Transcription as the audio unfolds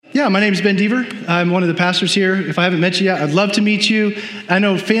Yeah, my name is Ben Deaver. I'm one of the pastors here. If I haven't met you yet, I'd love to meet you. I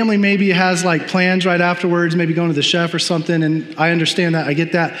know family maybe has like plans right afterwards, maybe going to the chef or something, and I understand that, I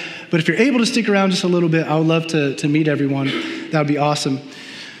get that. But if you're able to stick around just a little bit, I would love to meet everyone. That would be awesome.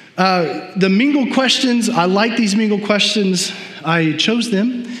 The mingle questions, I like these mingle questions. I chose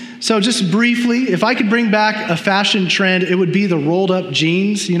them. So just briefly, if I could bring back a fashion trend, it would be the rolled up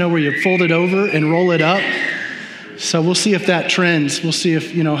jeans, where you fold it over and roll it up. So we'll see if that trends. We'll see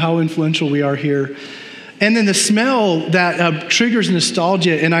if, how influential we are here. And then the smell that triggers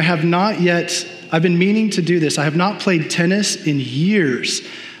nostalgia, and I've been meaning to do this. I have not played tennis in years,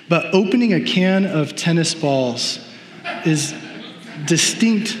 but opening a can of tennis balls is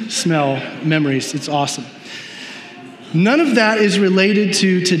distinct smell memories. It's awesome. None of that is related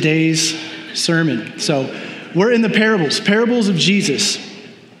to today's sermon. So we're in the parables of Jesus.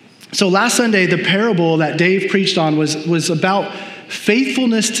 So last Sunday, the parable that Dave preached on was about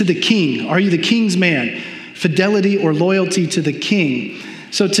faithfulness to the king. Are you the king's man? Fidelity or loyalty to the king.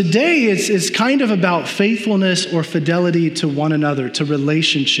 So today it's kind of about faithfulness or fidelity to one another, to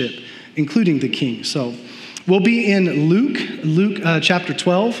relationship, including the king. So we'll be in Luke chapter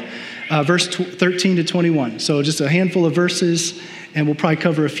 12, verse 13 to 21. So just a handful of verses, and we'll probably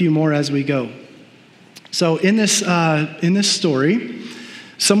cover a few more as we go. So in this story,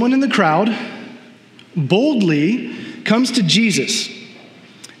 someone in the crowd boldly comes to Jesus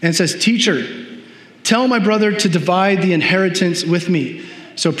and says, "Teacher, tell my brother to divide the inheritance with me."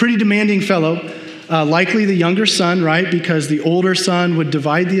 So pretty demanding fellow, likely the younger son, right? Because the older son would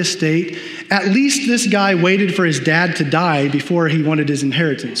divide the estate. At least this guy waited for his dad to die before he wanted his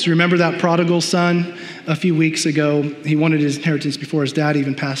inheritance. You remember that prodigal son a few weeks ago? He wanted his inheritance before his dad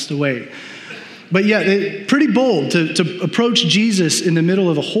even passed away. But yet, pretty bold to approach Jesus in the middle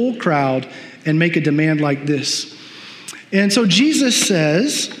of a whole crowd and make a demand like this. And so Jesus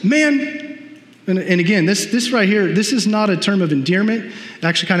says, man, and again, this right here, this is not a term of endearment. It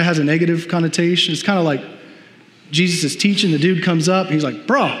actually kind of has a negative connotation. It's kind of like Jesus is teaching, the dude comes up, and he's like,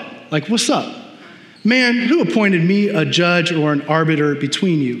 bro, like, what's up? Man, who appointed me a judge or an arbiter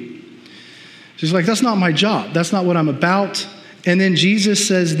between you? So he's like, that's not my job. That's not what I'm about. And then Jesus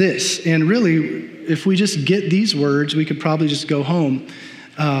says this, and really, if we just get these words, we could probably just go home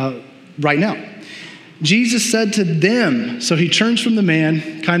right now. Jesus said to them, so he turns from the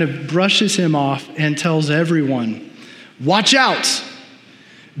man, kind of brushes him off, and tells everyone, watch out,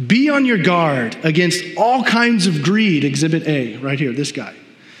 be on your guard against all kinds of greed, exhibit A, right here, this guy.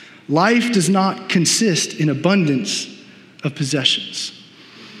 Life does not consist in abundance of possessions.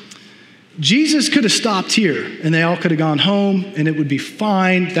 Jesus could have stopped here and they all could have gone home and it would be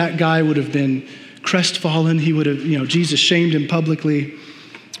fine. That guy would have been crestfallen. He would have, Jesus shamed him publicly.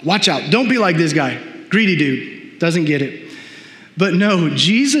 Watch out. Don't be like this guy. Greedy dude. Doesn't get it. But no,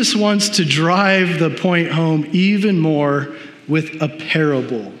 Jesus wants to drive the point home even more with a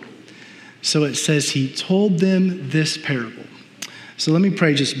parable. So it says he told them this parable. So let me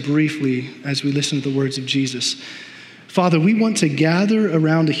pray just briefly as we listen to the words of Jesus. Father, we want to gather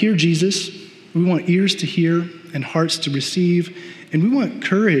around to hear Jesus. We want ears to hear and hearts to receive. And we want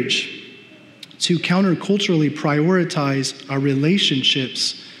courage to counterculturally prioritize our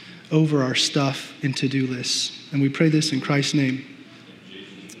relationships over our stuff and to-do lists. And we pray this in Christ's name.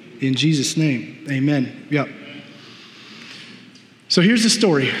 In Jesus' name, amen. Yep. So here's the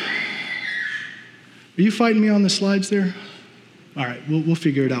story. Are you fighting me on the slides there? All right, we'll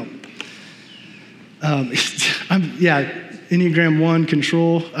figure it out. Enneagram 1,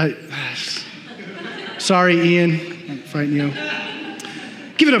 control. Sorry, Ian, I'm fighting you.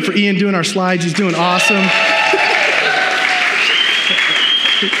 Give it up for Ian doing our slides. He's doing awesome.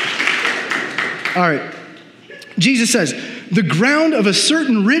 All right. Jesus says, the ground of a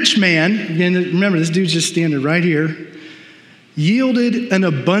certain rich man, again, remember, this dude's just standing right here, yielded an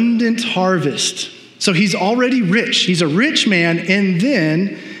abundant harvest. So he's already rich. He's a rich man, and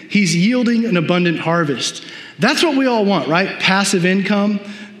then he's yielding an abundant harvest. That's what we all want, right? Passive income.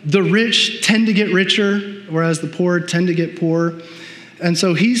 The rich tend to get richer, whereas the poor tend to get poorer. And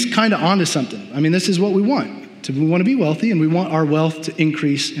so he's kind of onto something. I mean, this is what we want. We want to be wealthy, and we want our wealth to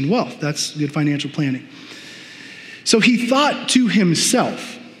increase in wealth. That's good financial planning. So he thought to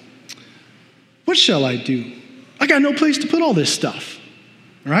himself, what shall I do? I got no place to put all this stuff,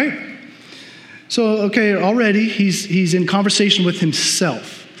 right? So, okay, already he's in conversation with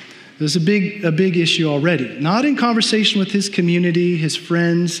himself. There's a big issue already. Not in conversation with his community, his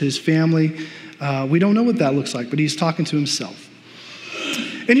friends, his family. We don't know what that looks like, but he's talking to himself.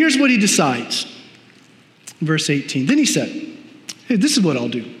 And here's what he decides. Verse 18. Then he said, hey, this is what I'll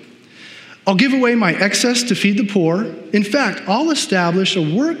do. I'll give away my excess to feed the poor. In fact, I'll establish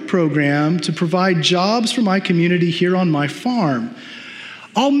a work program to provide jobs for my community here on my farm.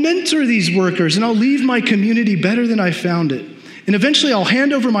 I'll mentor these workers and I'll leave my community better than I found it. And eventually I'll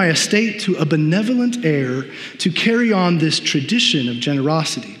hand over my estate to a benevolent heir to carry on this tradition of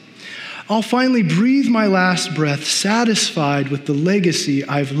generosity. I'll finally breathe my last breath satisfied with the legacy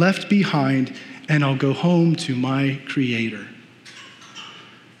I've left behind, and I'll go home to my Creator.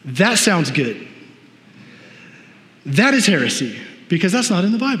 That sounds good. That is heresy, because that's not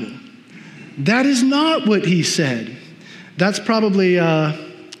in the Bible. That is not what he said. That's probably 2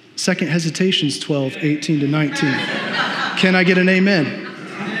 Hesitations 12, 18 to 19. Can I get an amen?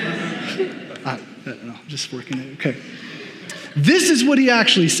 No, just working it. Okay. This is what he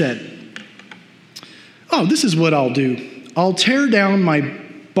actually said. Oh, this is what I'll do. I'll tear down my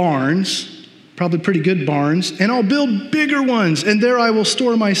barns, probably pretty good barns, and I'll build bigger ones, and there I will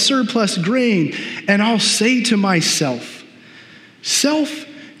store my surplus grain, and I'll say to myself, self,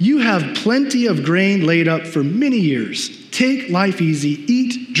 you have plenty of grain laid up for many years. Take life easy,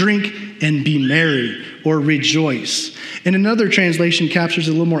 eat, drink, and be merry, or rejoice. And another translation captures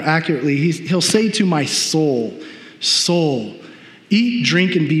it a little more accurately. He'll say to my soul, soul, eat,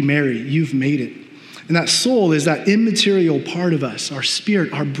 drink, and be merry. You've made it. And that soul is that immaterial part of us, our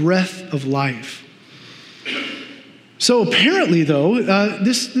spirit, our breath of life. So apparently, though,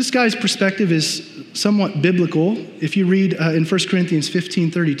 this guy's perspective is somewhat biblical. If you read in 1 Corinthians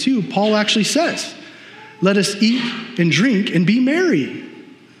 15:32, Paul actually says, let us eat and drink and be merry.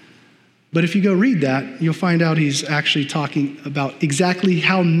 But if you go read that, you'll find out he's actually talking about exactly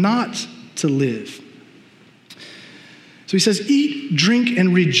how not to live. So he says, eat, drink,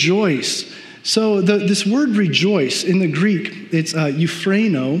 and rejoice. So this word rejoice in the Greek, it's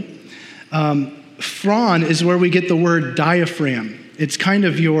euphreno. Phron is where we get the word diaphragm. It's kind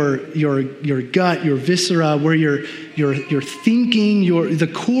of your gut, your viscera, where you're thinking,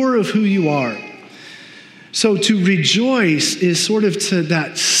 the core of who you are. So to rejoice is sort of to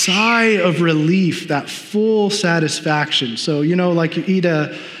that sigh of relief, that full satisfaction. So, like you eat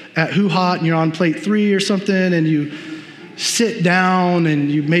at Who Hot and you're on plate 3 or something, and you sit down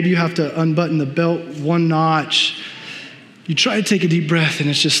and maybe you have to unbutton the belt one notch. You try to take a deep breath and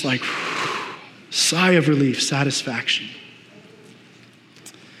it's just like sigh of relief, satisfaction.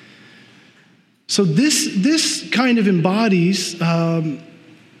 So this kind of embodies,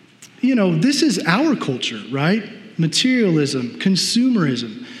 this is our culture, right? Materialism,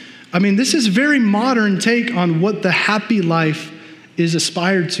 consumerism. I mean, this is a very modern take on what the happy life is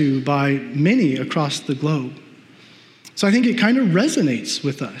aspired to by many across the globe. So I think it kind of resonates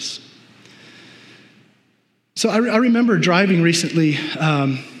with us. So I remember driving recently.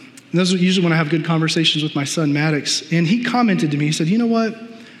 Those are usually when I have good conversations with my son, Maddox. And he commented to me, he said, you know what?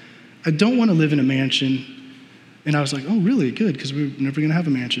 I don't want to live in a mansion. And I was like, oh, really? Good, because we're never going to have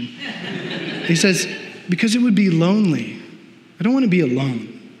a mansion. He says, because it would be lonely. I don't want to be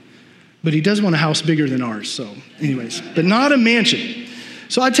alone. But he does want a house bigger than ours. So anyways, but not a mansion.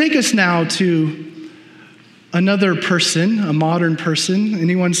 So I take us now to another person, a modern person.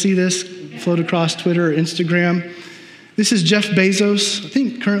 Anyone see this float across Twitter or Instagram? This is Jeff Bezos, I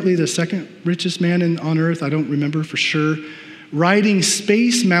think currently the second richest man on earth. I don't remember for sure. Riding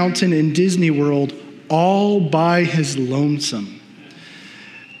Space Mountain in Disney World all by his lonesome.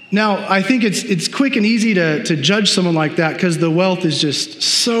 Now, I think it's quick and easy to judge someone like that because the wealth is just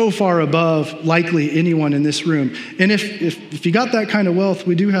so far above likely anyone in this room. And if you got that kind of wealth,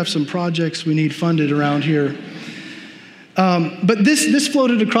 we do have some projects we need funded around here. But this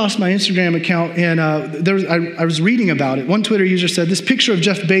floated across my Instagram account, and I was reading about it. One Twitter user said, this picture of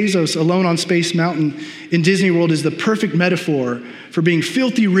Jeff Bezos alone on Space Mountain in Disney World is the perfect metaphor for being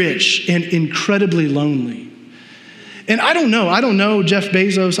filthy rich and incredibly lonely. And I don't know Jeff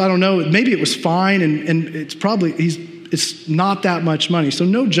Bezos. I don't know. Maybe it was fine, and it's not that much money. So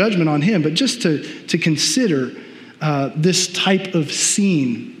no judgment on him, but just to consider this type of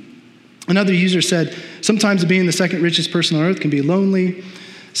scene. Another user said, sometimes being the second richest person on earth can be lonely.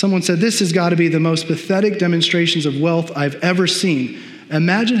 Someone said, this has got to be the most pathetic demonstrations of wealth I've ever seen.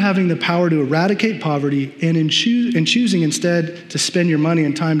 Imagine having the power to eradicate poverty and choosing instead to spend your money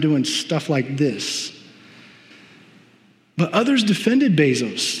and time doing stuff like this. But others defended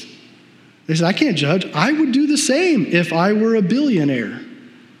Bezos. They said, I can't judge. I would do the same if I were a billionaire.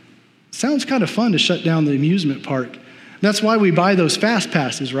 Sounds kind of fun to shut down the amusement park. That's why we buy those fast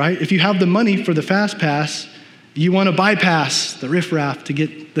passes, right? If you have the money for the fast pass, you want to bypass the riffraff to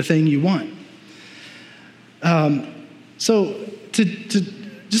get the thing you want. So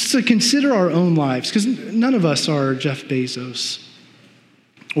to consider our own lives, because none of us are Jeff Bezos.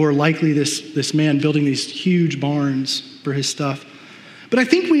 or likely this man building these huge barns for his stuff. But I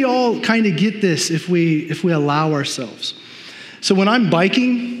think we all kind of get this if we allow ourselves. So when I'm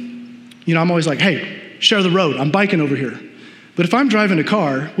biking, I'm always like, hey, share the road. I'm biking over here. But if I'm driving a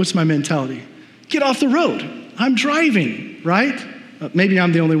car, what's my mentality? Get off the road. I'm driving, right? Maybe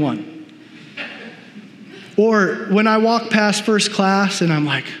I'm the only one. Or when I walk past first class and I'm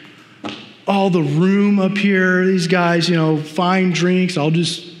like, all the room up here, these guys, fine drinks, I'll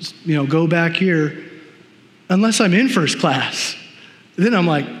just, go back here. Unless I'm in first class. Then I'm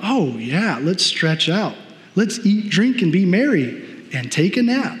like, oh yeah, let's stretch out. Let's eat, drink, and be merry and take a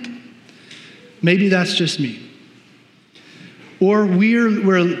nap. Maybe that's just me. Or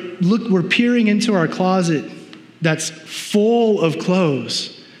we're peering into our closet that's full of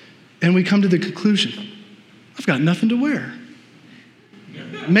clothes, and we come to the conclusion, I've got nothing to wear.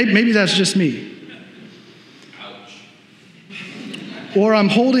 Maybe that's just me. Or I'm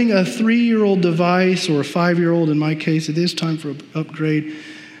holding a 3-year-old device, or a 5-year-old in my case, it is time for an upgrade,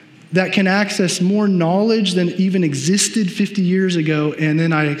 that can access more knowledge than even existed 50 years ago, and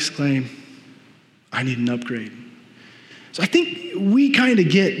then I exclaim, I need an upgrade. So I think we kind of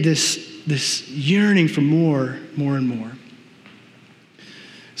get this yearning for more and more.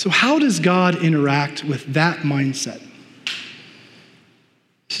 So how does God interact with that mindset?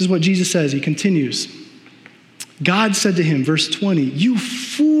 This is what Jesus says. He continues. God said to him, verse 20, you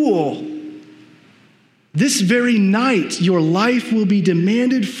fool, this very night your life will be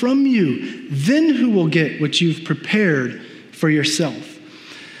demanded from you. Then who will get what you've prepared for yourself?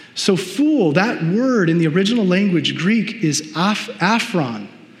 So fool, that word in the original language, Greek, is aphron,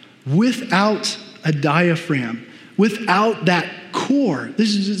 without a diaphragm, without that core.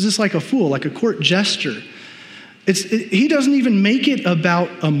 This is just like a fool, like a court gesture. He doesn't even make it about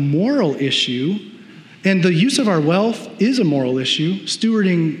a moral issue. And the use of our wealth is a moral issue.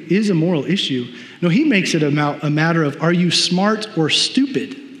 Stewarding is a moral issue. No, he makes it a matter of, are you smart or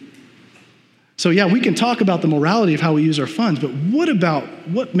stupid? So yeah, we can talk about the morality of how we use our funds, but what about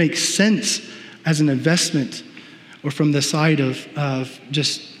what makes sense as an investment or from the side of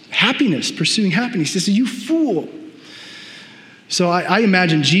just happiness, pursuing happiness? He says, you fool. So I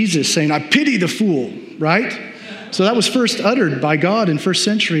imagine Jesus saying, I pity the fool, right? So that was first uttered by God in first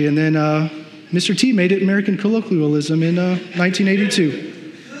century, and then Mr. T made it American colloquialism in 1982.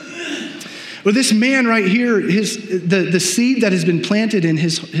 Well, this man right here, the seed that has been planted in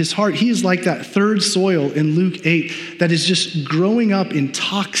his heart, he is like that third soil in Luke 8 that is just growing up in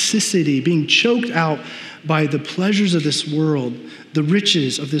toxicity, being choked out by the pleasures of this world, the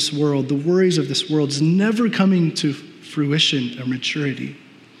riches of this world, the worries of this world, is never coming to fruition or maturity.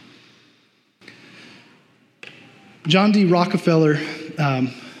 John D. Rockefeller,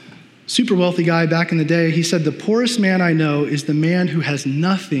 super wealthy guy back in the day, he said, the poorest man I know is the man who has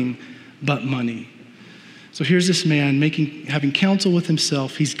nothing but money. So here's this man having counsel with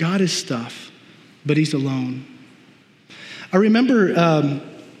himself. He's got his stuff, but he's alone. I remember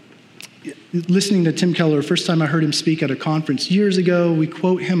listening to Tim Keller, first time I heard him speak at a conference years ago. We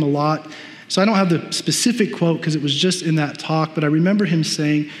quote him a lot. So I don't have the specific quote because it was just in that talk, but I remember him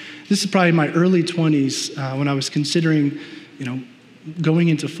saying, this is probably my early 20s when I was considering, going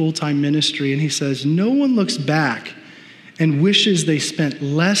into full-time ministry. And he says, no one looks back and wishes they spent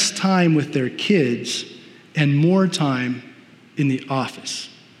less time with their kids and more time in the office.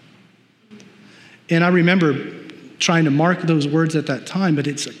 And I remember trying to mark those words at that time, but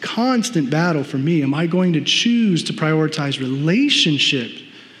it's a constant battle for me. Am I going to choose to prioritize relationship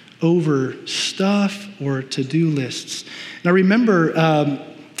over stuff or to-do lists? And I remember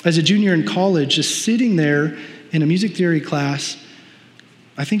as a junior in college, just sitting there in a music theory class,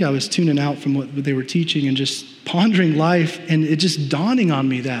 I think I was tuning out from what they were teaching and just pondering life, and it just dawning on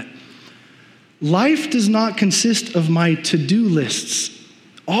me that life does not consist of my to-do lists.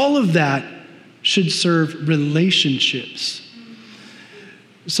 All of that should serve relationships.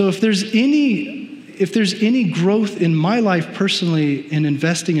 So if there's any growth in my life personally in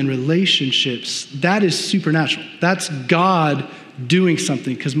investing in relationships, that is supernatural. That's God doing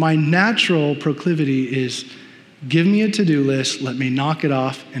something, because my natural proclivity is give me a to-do list, let me knock it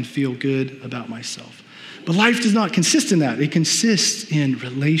off and feel good about myself. But life does not consist in that. It consists in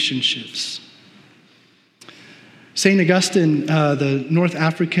relationships. St. Augustine, the North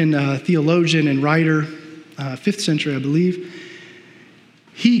African theologian and writer, 5th century, I believe,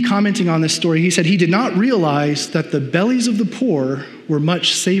 he, commenting on this story, he said he did not realize that the bellies of the poor were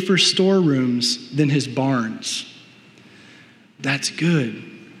much safer storerooms than his barns. That's good.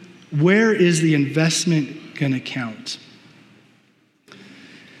 Where is the investment going to count?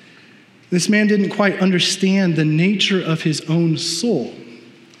 This man didn't quite understand the nature of his own soul.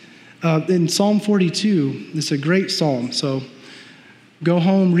 In Psalm 42, it's a great psalm. So go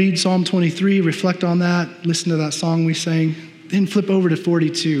home, read Psalm 23, reflect on that, listen to that song we sang, then flip over to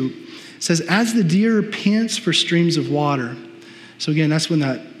 42. It says, as the deer pants for streams of water. So again, that's when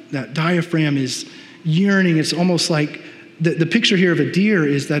that diaphragm is yearning. It's almost like the picture here of a deer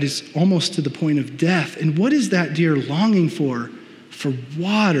is that it's almost to the point of death. And what is that deer longing for? For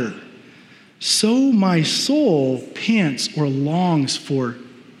water. So my soul pants or longs for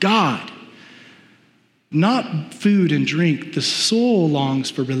God. Not food and drink. The soul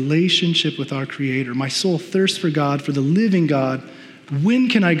longs for relationship with our Creator. My soul thirsts for God, for the living God. When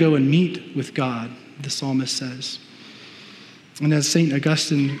can I go and meet with God? The psalmist says. And as St.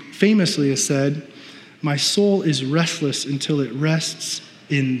 Augustine famously has said, my soul is restless until it rests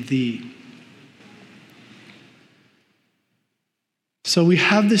in thee. So we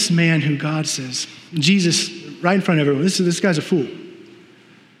have this man who God says, Jesus, right in front of everyone, this guy's a fool.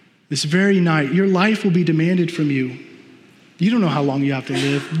 This very night, your life will be demanded from you. You don't know how long you have to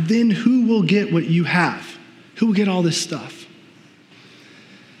live. Then who will get what you have? Who will get all this stuff?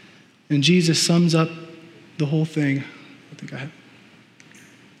 And Jesus sums up the whole thing.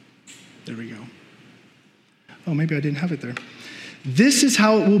 There we go. Oh, maybe I didn't have it there. This is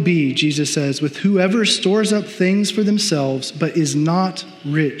how it will be, Jesus says, with whoever stores up things for themselves, but is not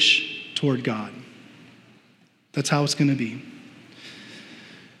rich toward God. That's how it's going to be.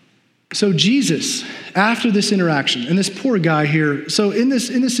 So Jesus, after this interaction, and this poor guy here, so in this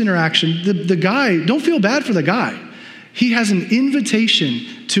interaction, the guy, don't feel bad for the guy. He has an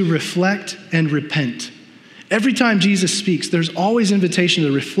invitation to reflect and repent. Every time Jesus speaks, there's always invitation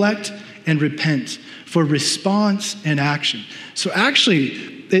to reflect and repent for response and action. So actually,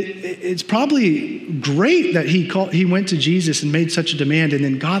 it's probably great that he went to Jesus and made such a demand and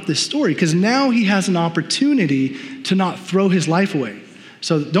then got this story, because now he has an opportunity to not throw his life away.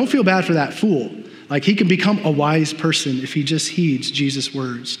 So don't feel bad for that fool. Like, he can become a wise person if he just heeds Jesus'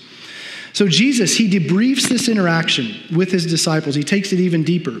 words. So Jesus, he debriefs this interaction with his disciples. He takes it even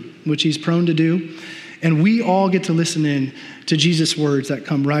deeper, which he's prone to do. And we all get to listen in to Jesus' words that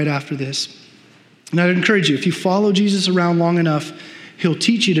come right after this. And I'd encourage you, if you follow Jesus around long enough, he'll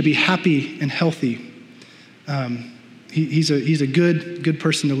teach you to be happy and healthy. He's a good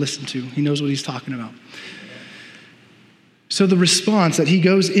person to listen to. He knows what he's talking about. So the response that he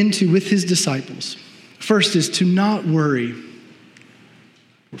goes into with his disciples, first is to not worry.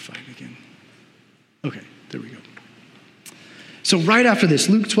 We're fine again. Okay, there we go. So right after this,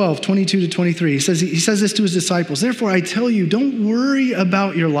 Luke 12, 22 to 23, he says this to his disciples. Therefore, I tell you, don't worry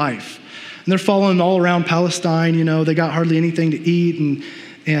about your life. And they're following all around Palestine. You know, they got hardly anything to eat,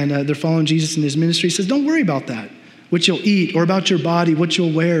 and they're following Jesus in his ministry. He says, don't worry about that, what you'll eat, or about your body, what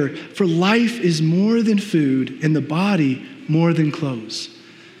you'll wear. For life is more than food, and the body more than clothes.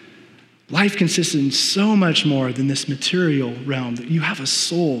 Life consists in so much more than this material realm. That you have a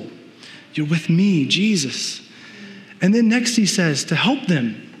soul. You're with me, Jesus. And then next he says to help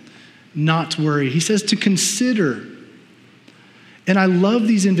them not to worry. He says to consider. And I love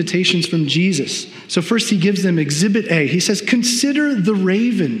these invitations from Jesus. So first he gives them exhibit A. He says, consider the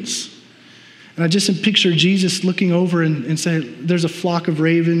ravens. And I just picture Jesus looking over and saying, there's a flock of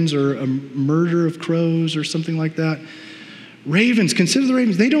ravens or a murder of crows or something like that. Ravens, consider the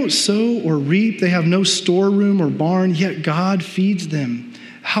ravens. They don't sow or reap. They have no storeroom or barn, yet God feeds them.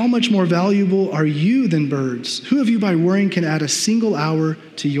 How much more valuable are you than birds? Who of you by worrying can add a single hour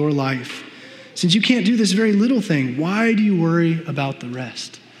to your life? Since you can't do this very little thing, why do you worry about the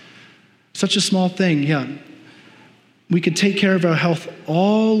rest? Such a small thing, yeah. We could take care of our health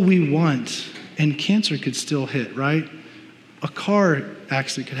all we want, and cancer could still hit, right? A car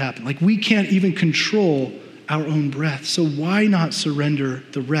accident could happen. Like, we can't even control our own breath. So why not surrender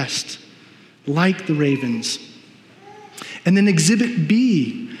the rest, like the ravens? And then exhibit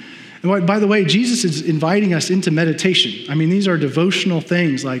B. And by the way, Jesus is inviting us into meditation. I mean, these are devotional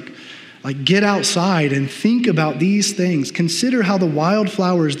things like get outside and think about these things. Consider how the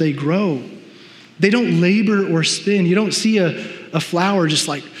wildflowers, they grow. They don't labor or spin. You don't see a flower just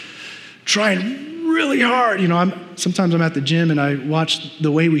like trying really hard. You know, sometimes I'm at the gym and I watch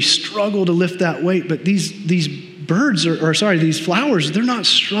the way we struggle to lift that weight, but these these flowers, they're not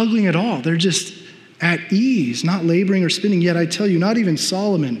struggling at all. They're just at ease, not laboring or spinning. Yet I tell you, not even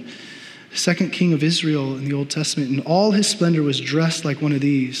Solomon, second king of Israel in the Old Testament, in all his splendor was dressed like one of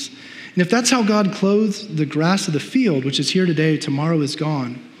these. And if that's how God clothes the grass of the field, which is here today, tomorrow is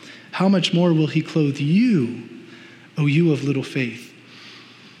gone, how much more will he clothe you, O you of little faith?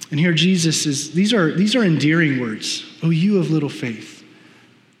 And here Jesus is, these are endearing words. O you of little faith.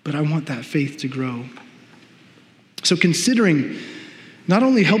 But I want that faith to grow. So considering not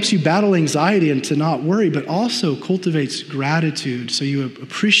only helps you battle anxiety and to not worry, but also cultivates gratitude so you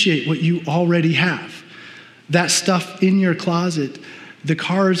appreciate what you already have. That stuff in your closet, the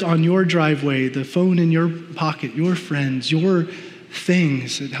cars on your driveway, the phone in your pocket, your friends, your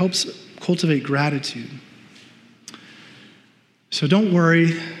things. It helps cultivate gratitude. So don't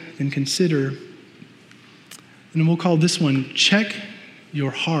worry and consider. And we'll call this one, check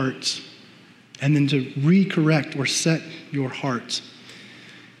your heart, and then to recorrect or set your heart.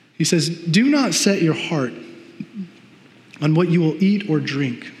 He says, do not set your heart on what you will eat or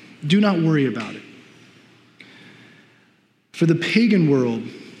drink. Do not worry about it. For the pagan world,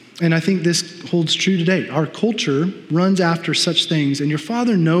 and I think this holds true today, our culture runs after such things, and your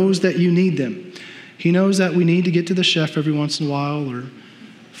Father knows that you need them. He knows that we need to get to the chef every once in a while, or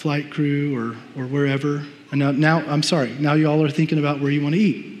flight crew, or wherever. And now y'all are thinking about where you want to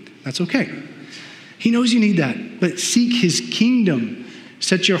eat. That's okay. He knows you need that, but seek his kingdom.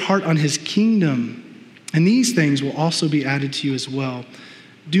 Set your heart on his kingdom, and these things will also be added to you as well.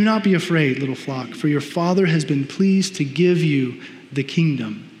 Do not be afraid, little flock, for your Father has been pleased to give you the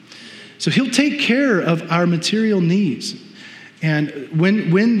kingdom. So he'll take care of our material needs. And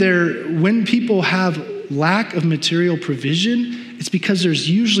when people have lack of material provision, it's because there's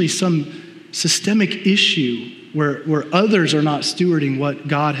usually some systemic issue where others are not stewarding what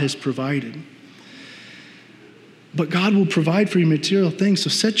God has provided. But God will provide for your material things, so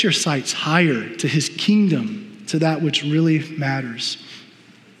set your sights higher to his kingdom, to that which really matters.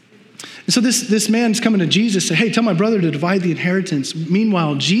 And so this man's coming to Jesus, say, hey, tell my brother to divide the inheritance.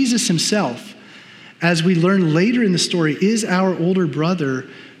 Meanwhile, Jesus himself, as we learn later in the story, is our older brother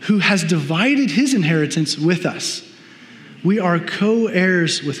who has divided his inheritance with us. We are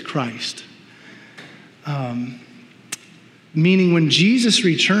co-heirs with Christ. Meaning when Jesus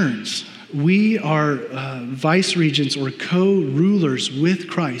returns, we are vice regents or co-rulers with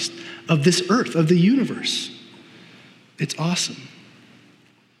Christ of this earth, of the universe. It's awesome.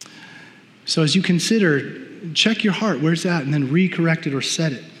 So as you consider, check your heart, where's that? And then recorrect it or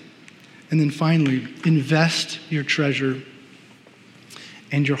set it. And then finally, invest your treasure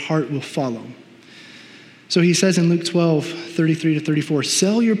and your heart will follow. So he says in Luke 12:33-34,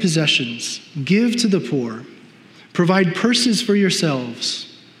 sell your possessions, give to the poor, provide purses for yourselves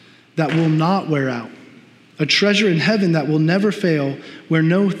that will not wear out, a treasure in heaven that will never fail, where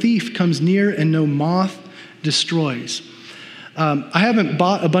no thief comes near and no moth destroys. I haven't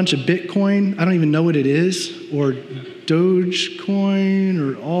bought a bunch of Bitcoin. I don't even know what it is, or Dogecoin,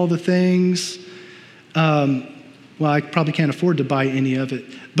 or all the things. Well, I probably can't afford to buy any of it.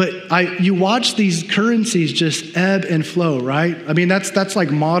 But you watch these currencies just ebb and flow, right? I mean, that's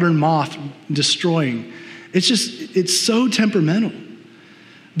like modern moth destroying. It's so temperamental.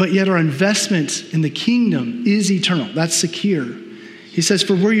 But yet our investment in the kingdom is eternal. That's secure. He says,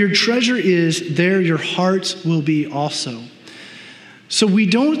 for where your treasure is, there your heart will be also. So we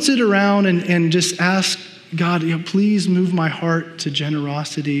don't sit around and just ask God, please move my heart to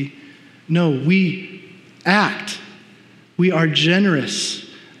generosity. No, we act. We are generous.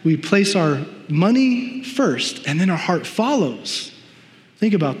 We place our money first, and then our heart follows.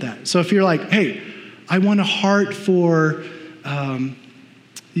 Think about that. So if you're like, hey, I want a heart for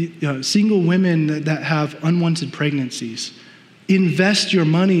single women that have unwanted pregnancies. Invest your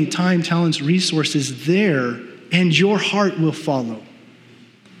money, time, talents, resources there, and your heart will follow.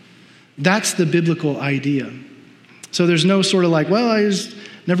 That's the biblical idea. So there's no sort of like, well, I just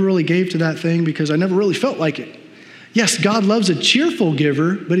never really gave to that thing because I never really felt like it. Yes, God loves a cheerful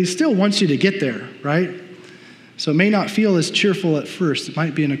giver, but he still wants you to get there, right? So it may not feel as cheerful at first. It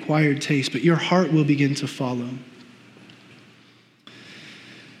might be an acquired taste, but your heart will begin to follow.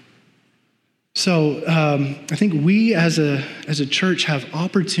 So I think we as a church have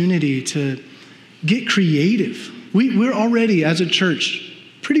opportunity to get creative. We're already, as a church,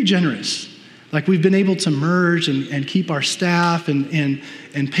 pretty generous. Like we've been able to merge and keep our staff and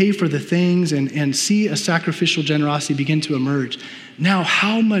pay for the things and see a sacrificial generosity begin to emerge. Now,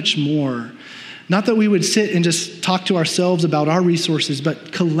 how much more? Not that we would sit and just talk to ourselves about our resources,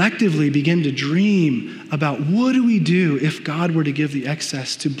 but collectively begin to dream about what do we do if God were to give the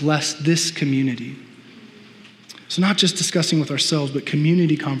excess to bless this community? So not just discussing with ourselves, but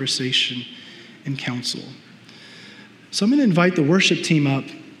community conversation and counsel. So I'm going to invite the worship team up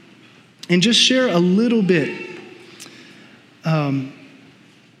and just share a little bit. I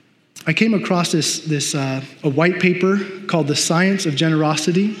came across a white paper called The Science of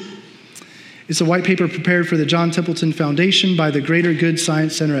Generosity. It's a white paper prepared for the John Templeton Foundation by the Greater Good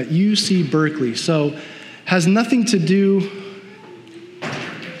Science Center at UC Berkeley. So has nothing to do,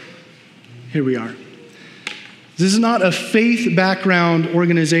 here we are. This is not a faith background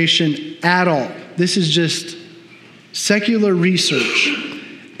organization at all. This is just secular research.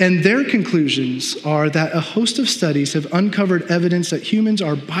 And their conclusions are that a host of studies have uncovered evidence that humans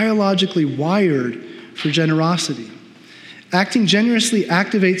are biologically wired for generosity. Acting generously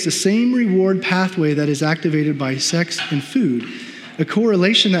activates the same reward pathway that is activated by sex and food, a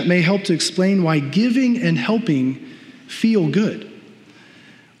correlation that may help to explain why giving and helping feel good.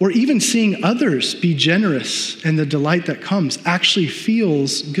 Or even seeing others be generous and the delight that comes actually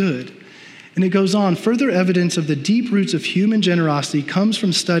feels good. And it goes on, further evidence of the deep roots of human generosity comes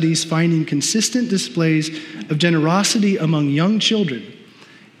from studies finding consistent displays of generosity among young children,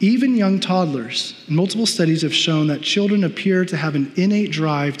 even young toddlers. Multiple studies have shown that children appear to have an innate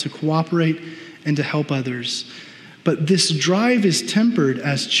drive to cooperate and to help others. But this drive is tempered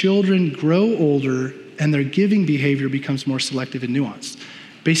as children grow older and their giving behavior becomes more selective and nuanced.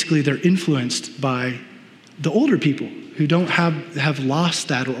 Basically, they're influenced by the older people who don't have lost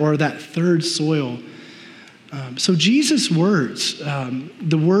that or that third soil. So Jesus' words,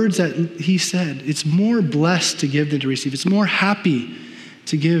 the words that he said, it's more blessed to give than to receive. It's more happy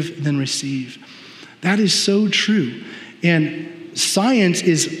to give than receive. That is so true. And science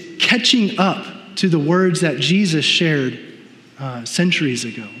is catching up to the words that Jesus shared centuries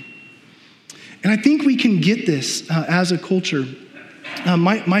ago. And I think we can get this as a culture.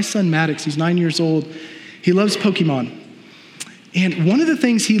 My son Maddox, he's 9 years old. He loves Pokemon. And one of the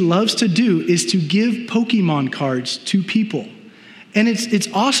things he loves to do is to give Pokemon cards to people. And it's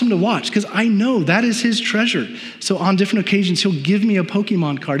awesome to watch because I know that is his treasure. So on different occasions, he'll give me a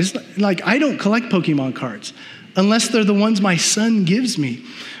Pokemon card. It's like I don't collect Pokemon cards unless they're the ones my son gives me.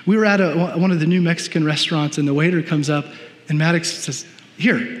 We were at one of the new Mexican restaurants and the waiter comes up and Maddox says,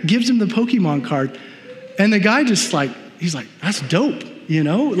 here, gives him the Pokemon card. And the guy just he's like, that's dope, you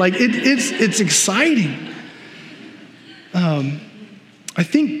know? Like it's exciting. I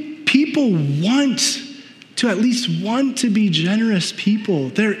think people want to at least want to be generous people.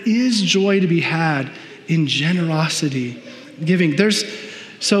 There is joy to be had in generosity, giving.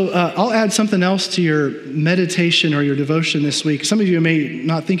 I'll add something else to your meditation or your devotion this week. Some of you may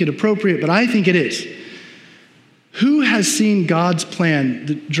not think it appropriate, but I think it is. Who has seen God's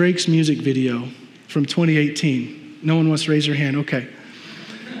Plan, Drake's music video from 2018? No one wants to raise their hand. Okay.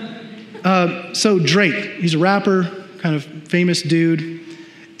 So Drake, he's a rapper, kind of famous dude.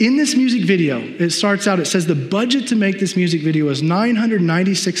 In this music video, it starts out, it says the budget to make this music video was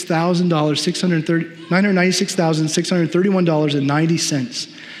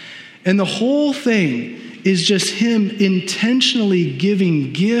 $996,631.90. And the whole thing is just him intentionally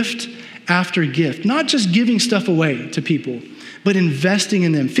giving gift after gift, not just giving stuff away to people, but investing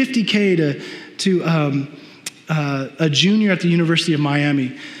in them. $50K to a junior at the University of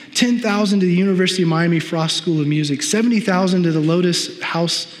Miami, $10,000 to the University of Miami Frost School of Music, $70,000 to the Lotus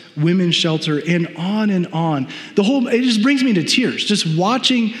House Women's Shelter, and on and on. It just brings me to tears, just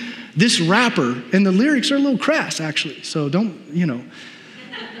watching this rapper, and the lyrics are a little crass, actually, so don't,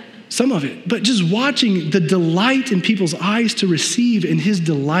 some of it, but just watching the delight in people's eyes to receive and his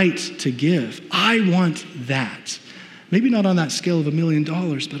delight to give. I want that. Maybe not on that scale of $1 million,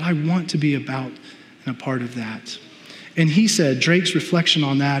 but I want to be about and a part of that. And he said, Drake's reflection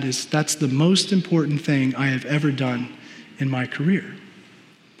on that is, that's the most important thing I have ever done in my career.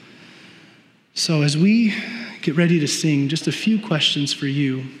 So as we get ready to sing, just a few questions for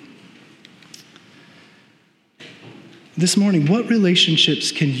you. This morning, what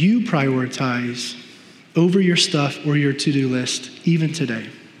relationships can you prioritize over your stuff or your to-do list, even today?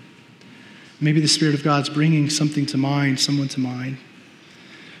 Maybe the Spirit of God's bringing something to mind, someone to mind.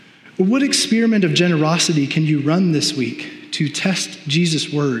 Or what experiment of generosity can you run this week to test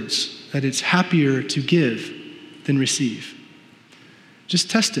Jesus' words that it's happier to give than receive? Just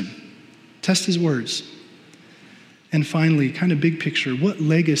test him. Test his words. And finally, kind of big picture, what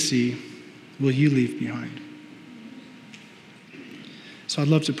legacy will you leave behind? So I'd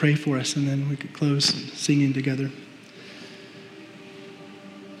love to pray for us, and then we could close singing together.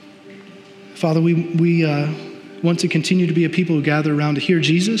 Father, we want to continue to be a people who gather around to hear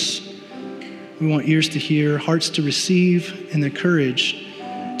Jesus. We want ears to hear, hearts to receive, and the courage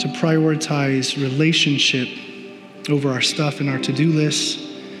to prioritize relationship over our stuff and our to-do lists.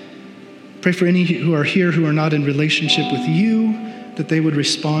 Pray for any who are here who are not in relationship with you, that they would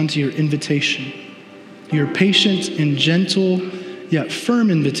respond to your invitation, your patient and gentle yet firm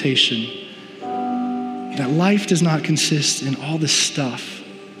invitation that life does not consist in all this stuff.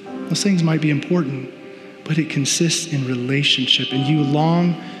 Those things might be important, but it consists in relationship, and you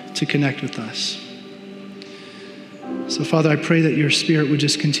long to connect with us. So, Father, I pray that your Spirit would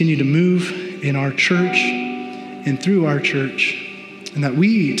just continue to move in our church and through our church, and that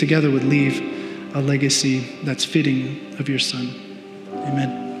we together would leave a legacy that's fitting of your Son.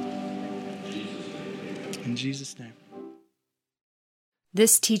 Amen. In Jesus' name.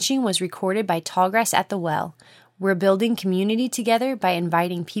 This teaching was recorded by Tallgrass at the Well. We're building community together by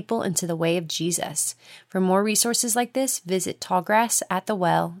inviting people into the way of Jesus. For more resources like this, visit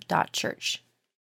tallgrassatthewell.church.